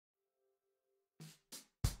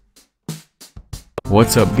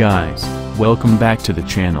What's up guys, welcome back to the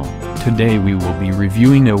channel. Today we will be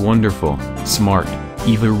reviewing a wonderful, smart,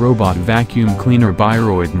 EVA robot vacuum cleaner by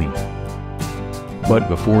ROIDMI. But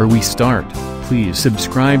before we start, please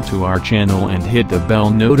subscribe to our channel and hit the bell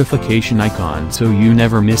notification icon so you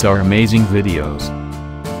never miss our amazing videos.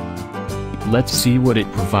 Let's see what it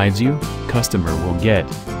provides you. Customer will get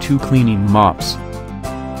 2 cleaning mops.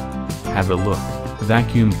 Have a look.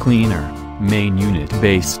 Vacuum cleaner, main unit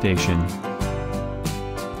base station.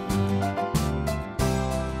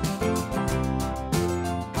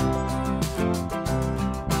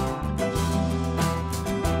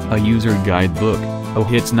 A user guidebook. Oh,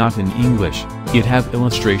 it's not in English, it have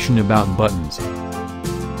illustration about buttons.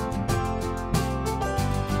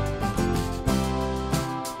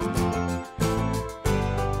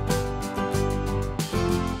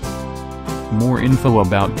 More info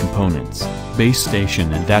about components, base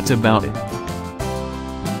station, and that's about it.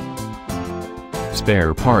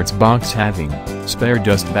 Spare parts box having spare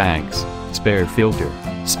dust bags, spare filter,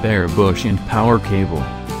 spare bush and power cable.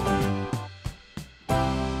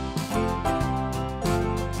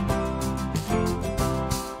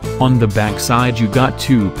 On the back side you got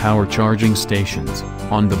 2 power charging stations.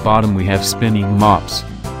 On the bottom we have spinning mops,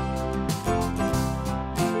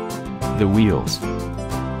 the wheels,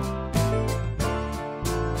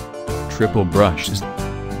 triple brushes,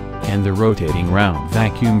 and the rotating round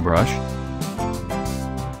vacuum brush.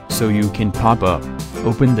 So you can pop up,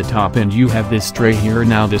 open the top, and you have this tray here.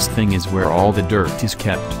 Now this thing is where all the dirt is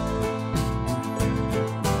kept.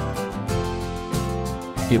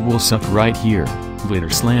 It will suck right here.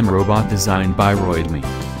 Glitter Slam robot designed by ROIDMI.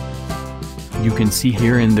 You can see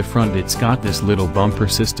here in the front it's got this little bumper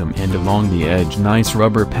system, and along the edge nice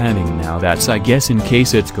rubber padding. Now that's, I guess, in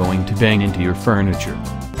case it's going to bang into your furniture.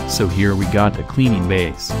 So here we got the cleaning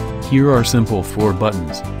base. Here are simple 4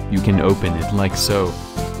 buttons. You can open it like so.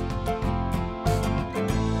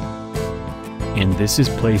 And this is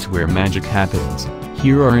place where magic happens.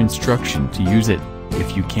 Here are instructions to use it.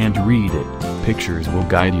 If you can't read it, pictures will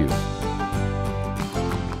guide you.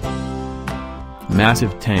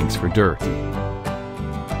 Massive tanks for dirt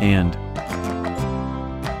and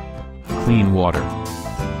clean water.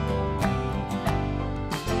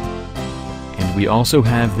 And we also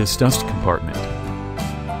have this dust compartment.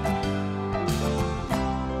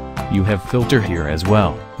 You have filter here as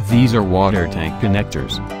well. These are water tank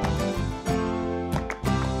connectors.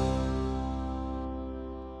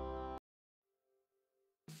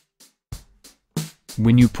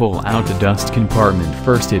 When you pull out the dust compartment,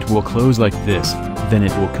 first it will close like this, then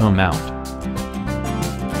it will come out.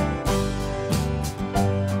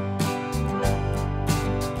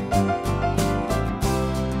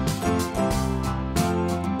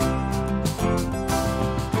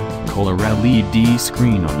 Color LED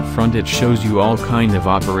screen on the front, it shows you all kind of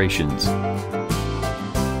operations.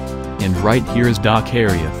 And right here is dock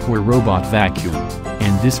area for robot vacuum.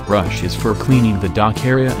 And this brush is for cleaning the dock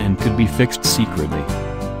area and could be fixed secretly.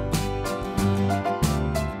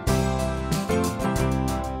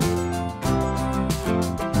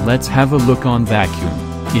 Let's have a look on vacuum.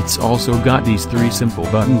 It's also got these 3 simple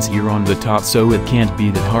buttons here on the top, so it can't be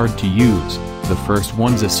that hard to use. The first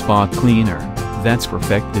one's a spot cleaner. That's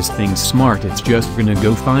perfect. This thing's smart. It's just gonna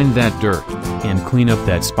go find that dirt and clean up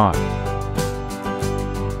that spot.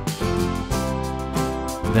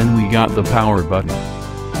 Then we got the power button.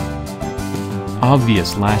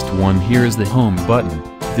 Obvious last one here is the home button.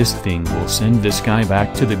 This thing will send this guy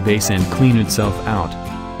back to the base and clean itself out.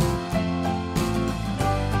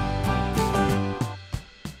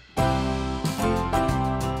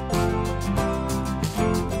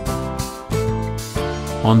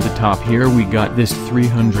 On the top here we got this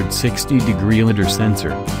 360-degree lidar sensor.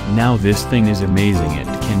 Now this thing is amazing. It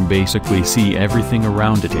can basically see everything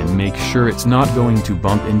around it and make sure it's not going to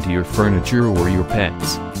bump into your furniture or your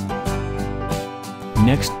pets.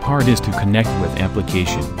 Next part is to connect with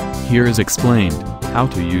application. Here is explained how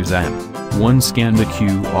to use app. 1. Scan the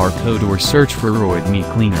QR code or search for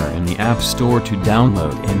ROIDMI Cleaner in the App Store to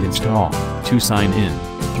download and install. 2. Sign in.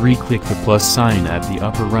 3. Click the plus sign at the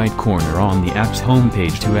upper right corner on the app's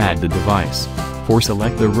homepage to add the device. 4.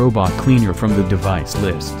 Select the robot cleaner from the device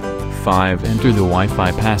list. 5. Enter the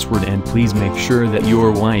Wi-Fi password and please make sure that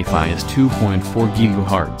your Wi-Fi is 2.4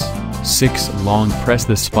 GHz. 6. Long press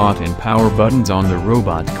the spot and power buttons on the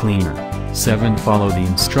robot cleaner. 7. Follow the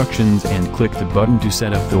instructions and click the button to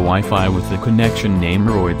set up the Wi-Fi with the connection name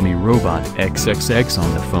ROIDMI Robot XXX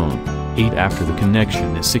on the phone. 8. After the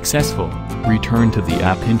connection is successful, return to the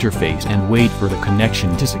app interface and wait for the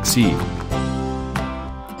connection to succeed.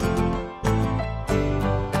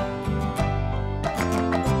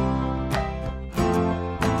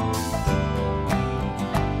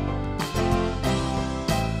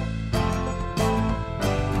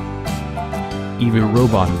 EVA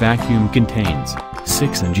robot vacuum contains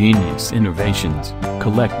 6 ingenious innovations.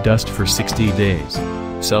 Collect dust for 60 days.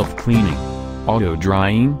 Self-cleaning.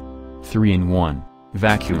 Auto-drying. 3-in-1.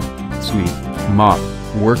 Vacuum, sweep, mop.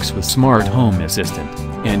 Works with smart home assistant.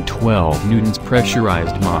 And 12 newtons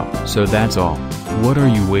pressurized mop. So that's all. What are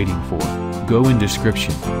you waiting for? Go in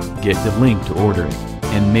description. Get the link to order it,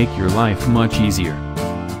 and make your life much easier.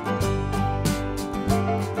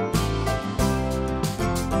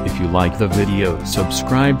 If you like the video,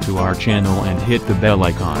 subscribe to our channel and hit the bell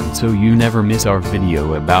icon so you never miss our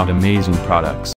video about amazing products.